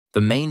The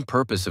main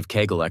purpose of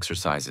Kegel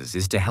exercises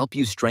is to help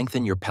you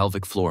strengthen your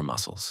pelvic floor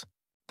muscles.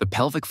 The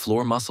pelvic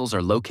floor muscles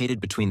are located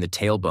between the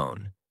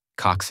tailbone,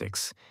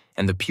 coccyx,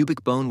 and the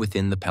pubic bone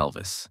within the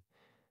pelvis.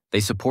 They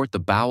support the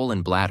bowel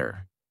and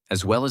bladder,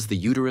 as well as the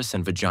uterus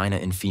and vagina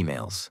in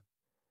females.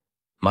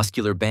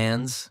 Muscular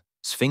bands,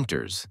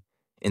 sphincters,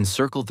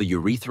 encircle the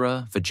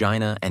urethra,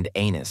 vagina, and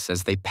anus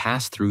as they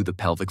pass through the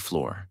pelvic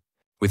floor.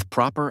 With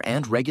proper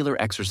and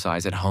regular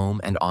exercise at home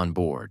and on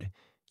board,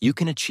 you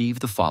can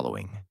achieve the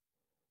following: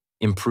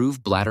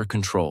 improve bladder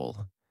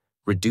control,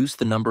 reduce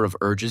the number of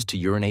urges to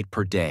urinate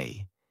per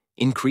day,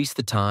 increase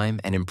the time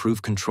and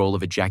improve control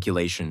of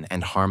ejaculation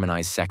and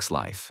harmonize sex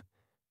life,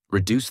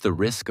 reduce the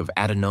risk of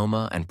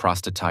adenoma and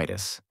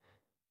prostatitis,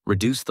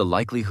 reduce the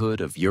likelihood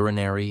of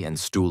urinary and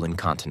stool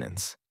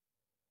incontinence.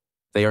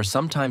 They are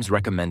sometimes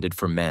recommended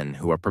for men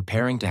who are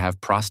preparing to have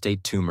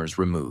prostate tumors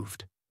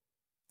removed.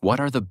 What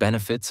are the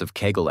benefits of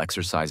Kegel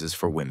exercises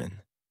for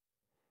women?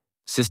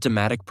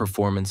 Systematic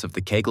performance of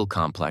the Kegel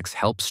complex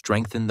helps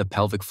strengthen the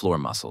pelvic floor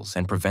muscles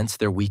and prevents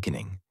their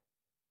weakening.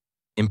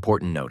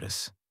 Important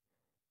notice: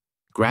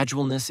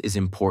 gradualness is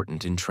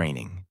important in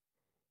training.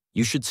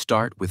 You should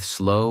start with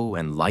slow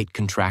and light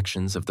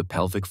contractions of the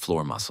pelvic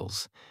floor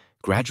muscles,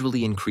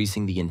 gradually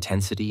increasing the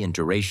intensity and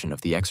duration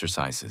of the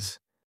exercises.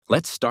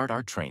 Let's start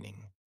our training.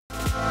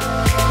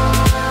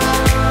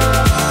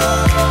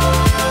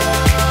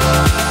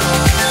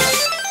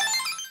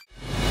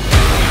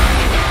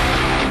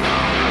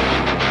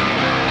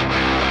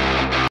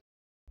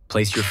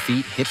 Place your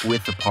feet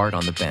hip-width apart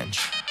on the bench.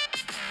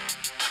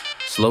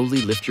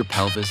 Slowly lift your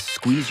pelvis,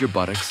 squeeze your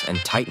buttocks, and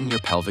tighten your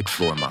pelvic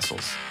floor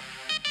muscles.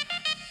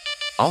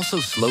 Also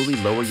slowly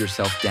lower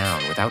yourself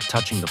down without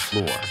touching the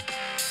floor.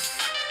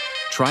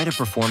 Try to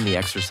perform the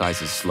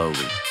exercises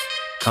slowly,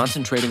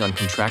 concentrating on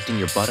contracting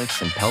your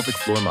buttocks and pelvic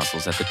floor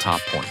muscles at the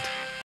top point.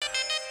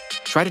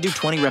 Try to do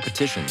 20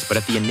 repetitions, but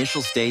at the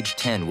initial stage,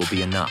 10 will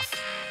be enough.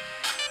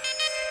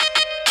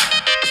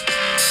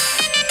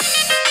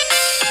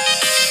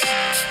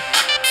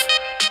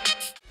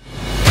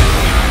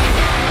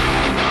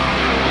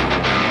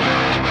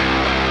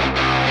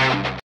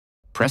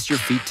 Press your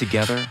feet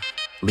together,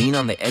 lean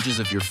on the edges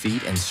of your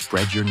feet, and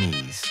spread your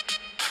knees.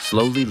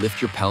 Slowly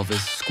lift your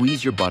pelvis,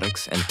 squeeze your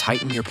buttocks, and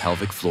tighten your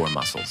pelvic floor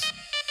muscles.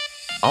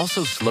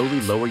 Also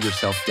slowly lower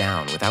yourself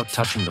down without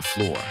touching the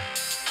floor.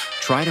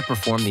 Try to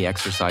perform the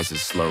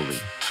exercises slowly,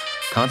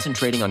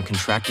 concentrating on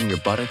contracting your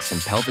buttocks and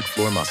pelvic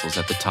floor muscles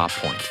at the top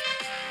point.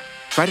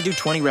 Try to do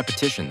 20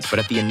 repetitions, but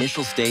at the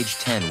initial stage,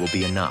 10 will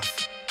be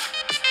enough.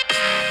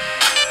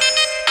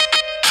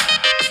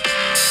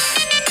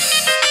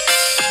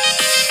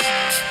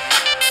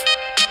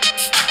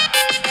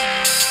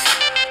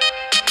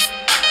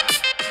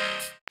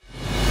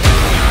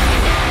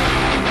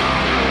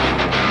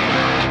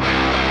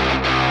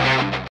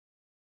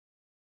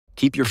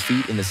 Keep your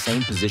feet in the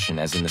same position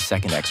as in the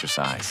second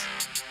exercise.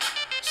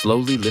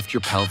 Slowly lift your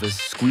pelvis,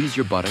 squeeze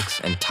your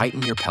buttocks, and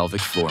tighten your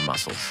pelvic floor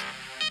muscles.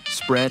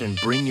 Spread and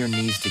bring your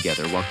knees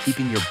together while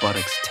keeping your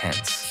buttocks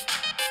tense.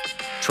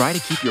 Try to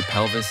keep your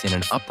pelvis in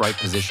an upright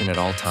position at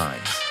all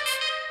times.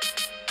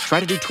 Try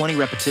to do 20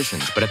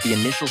 repetitions, but at the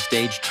initial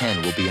stage,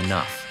 10 will be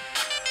enough.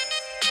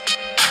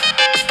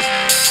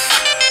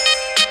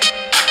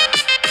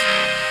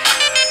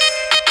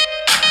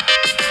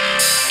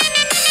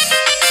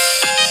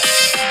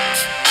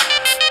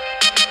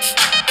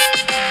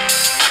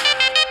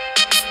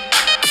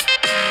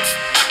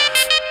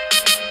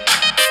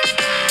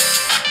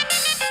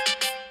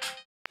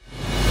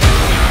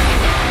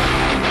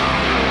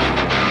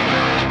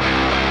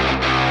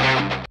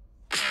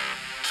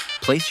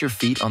 Place your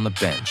feet on the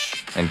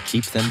bench and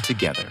keep them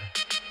together.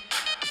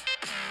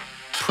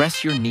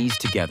 Press your knees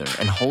together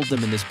and hold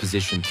them in this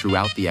position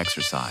throughout the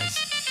exercise.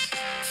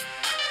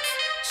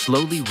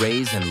 Slowly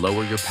raise and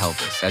lower your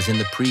pelvis as in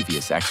the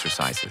previous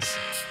exercises.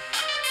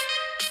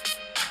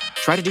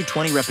 Try to do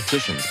 20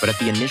 repetitions, but at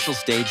the initial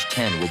stage,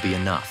 10 will be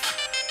enough.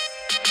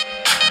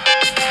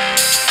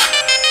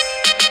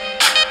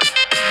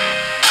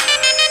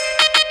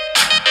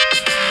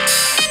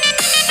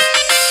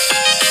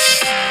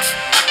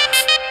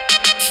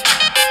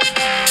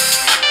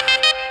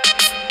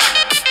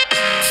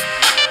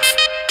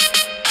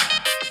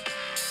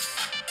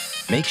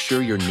 Make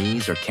sure your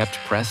knees are kept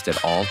pressed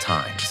at all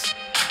times.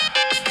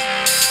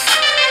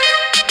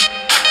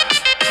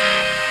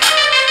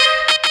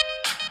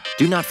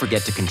 Do not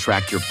forget to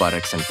contract your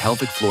buttocks and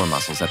pelvic floor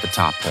muscles at the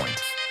top point.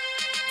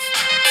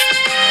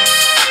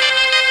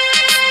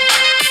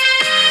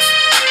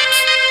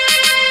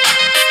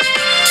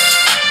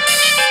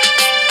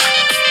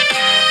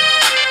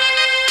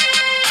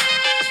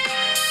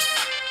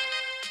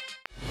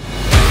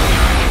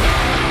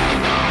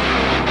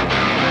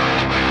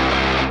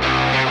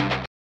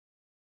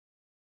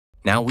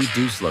 Now we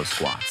do slow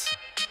squats.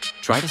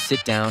 Try to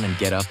sit down and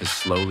get up as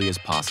slowly as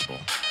possible.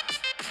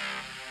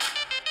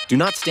 Do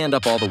not stand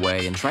up all the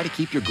way and try to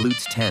keep your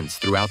glutes tense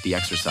throughout the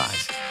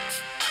exercise.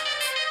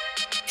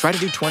 Try to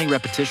do 20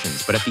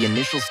 repetitions, but at the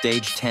initial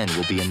stage, 10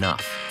 will be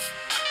enough.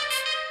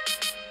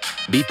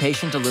 Be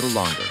patient a little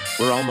longer.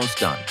 We're almost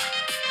done.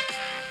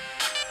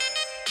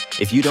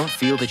 If you don't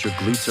feel that your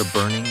glutes are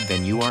burning,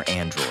 then you are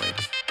android.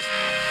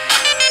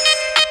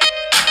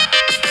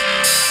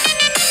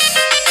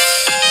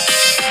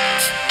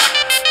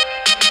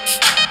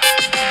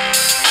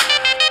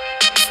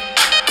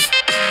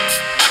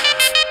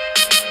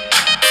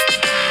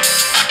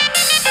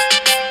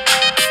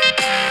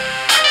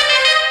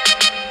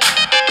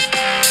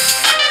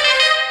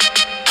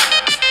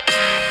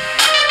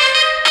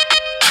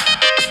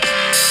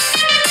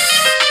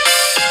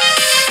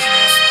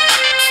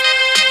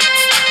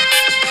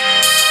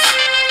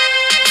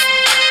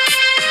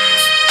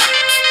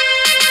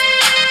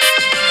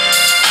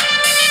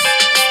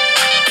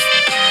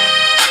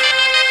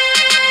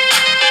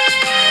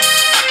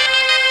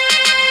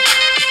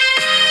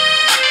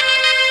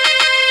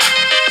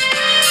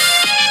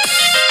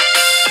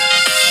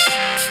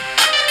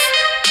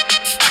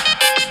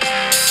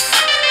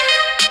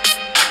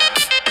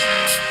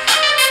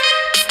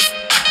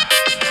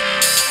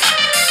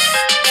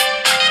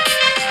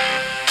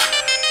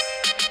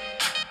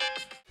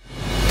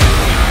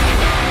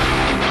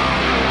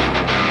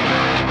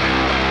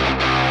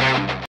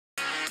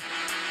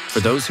 For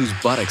those whose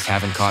buttocks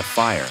haven't caught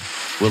fire,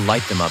 we'll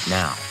light them up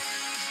now.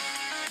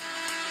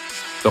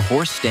 The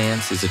horse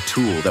stance is a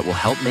tool that will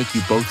help make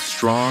you both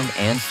strong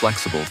and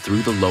flexible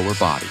through the lower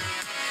body.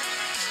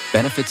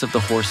 Benefits of the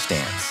horse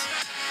stance: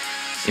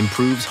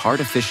 improves heart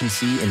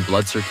efficiency and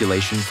blood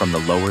circulation from the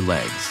lower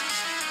legs,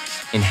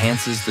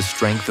 enhances the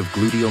strength of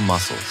gluteal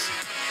muscles,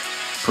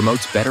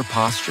 promotes better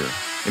posture,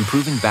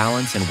 improving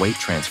balance and weight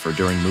transfer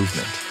during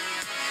movement,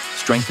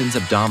 strengthens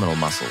abdominal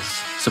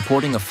muscles,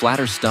 supporting a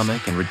flatter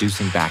stomach and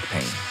reducing back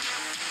pain.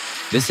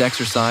 This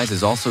exercise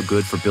is also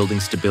good for building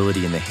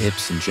stability in the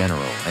hips in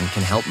general and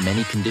can help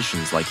many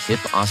conditions like hip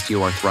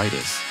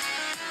osteoarthritis.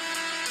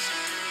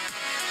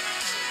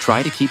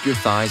 Try to keep your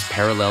thighs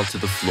parallel to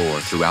the floor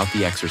throughout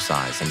the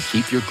exercise and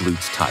keep your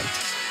glutes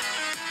tight.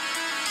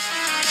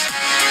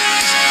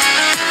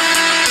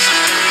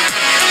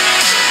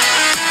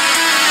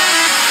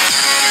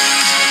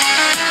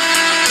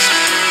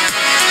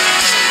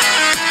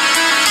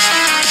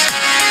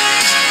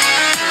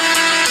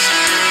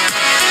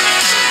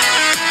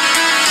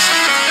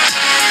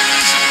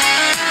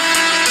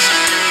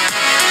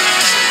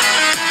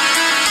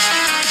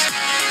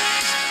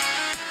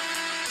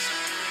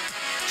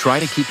 Try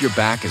to keep your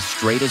back as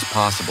straight as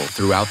possible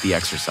throughout the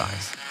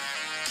exercise.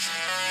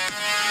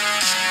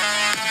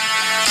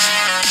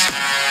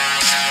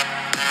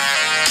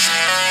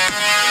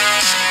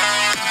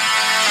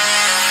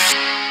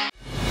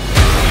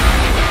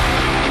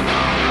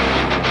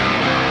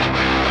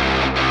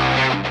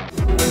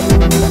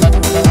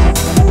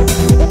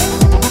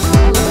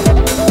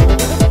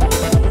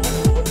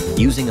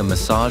 Using a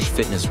massage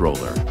fitness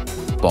roller,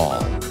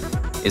 ball,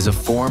 is a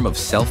form of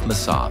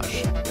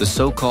self-massage, the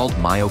so-called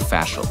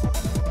myofascial,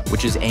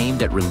 which is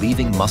aimed at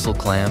relieving muscle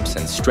clamps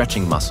and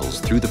stretching muscles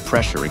through the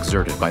pressure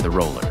exerted by the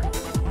roller.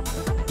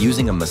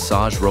 Using a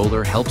massage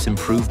roller helps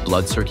improve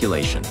blood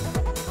circulation,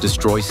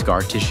 destroy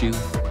scar tissue,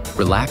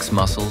 relax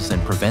muscles,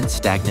 and prevent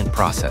stagnant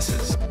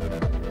processes.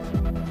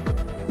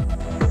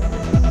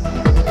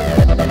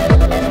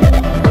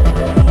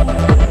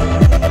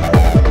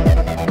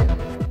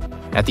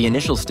 At the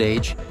initial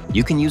stage,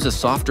 you can use a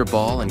softer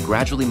ball and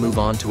gradually move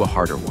on to a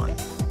harder one.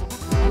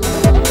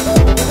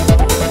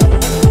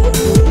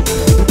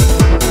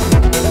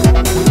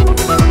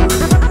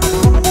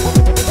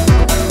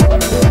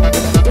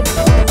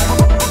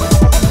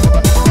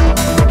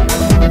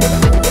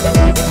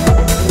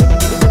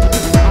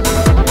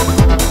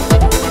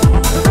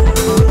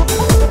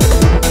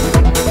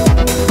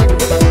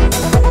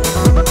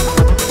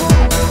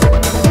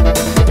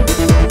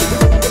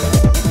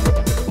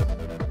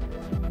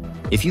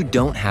 If you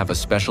don't have a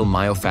special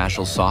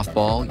myofascial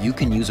softball, you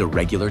can use a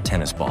regular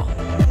tennis ball.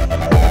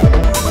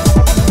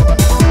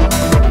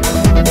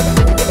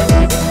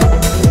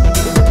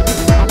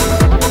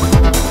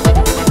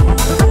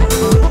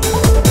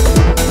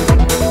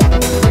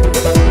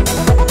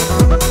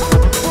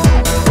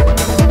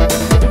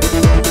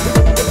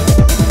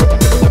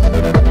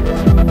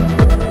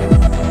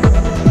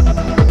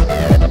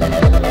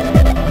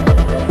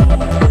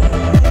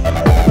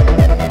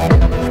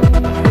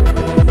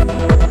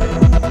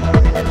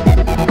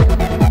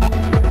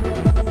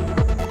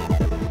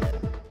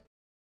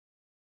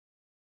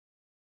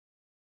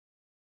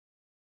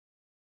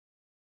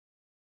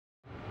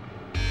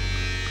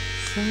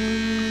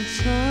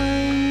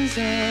 Sometimes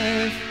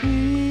I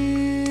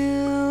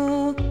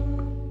feel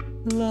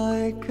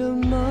like a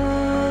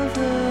motherless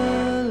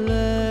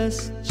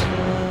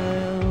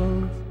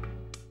child.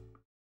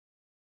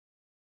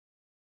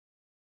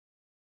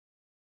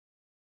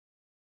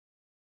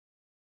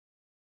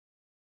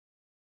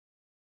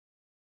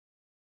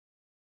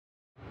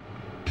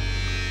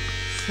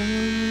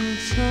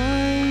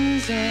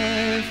 Sometimes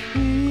I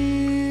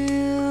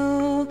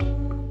feel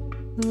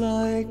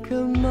like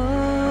a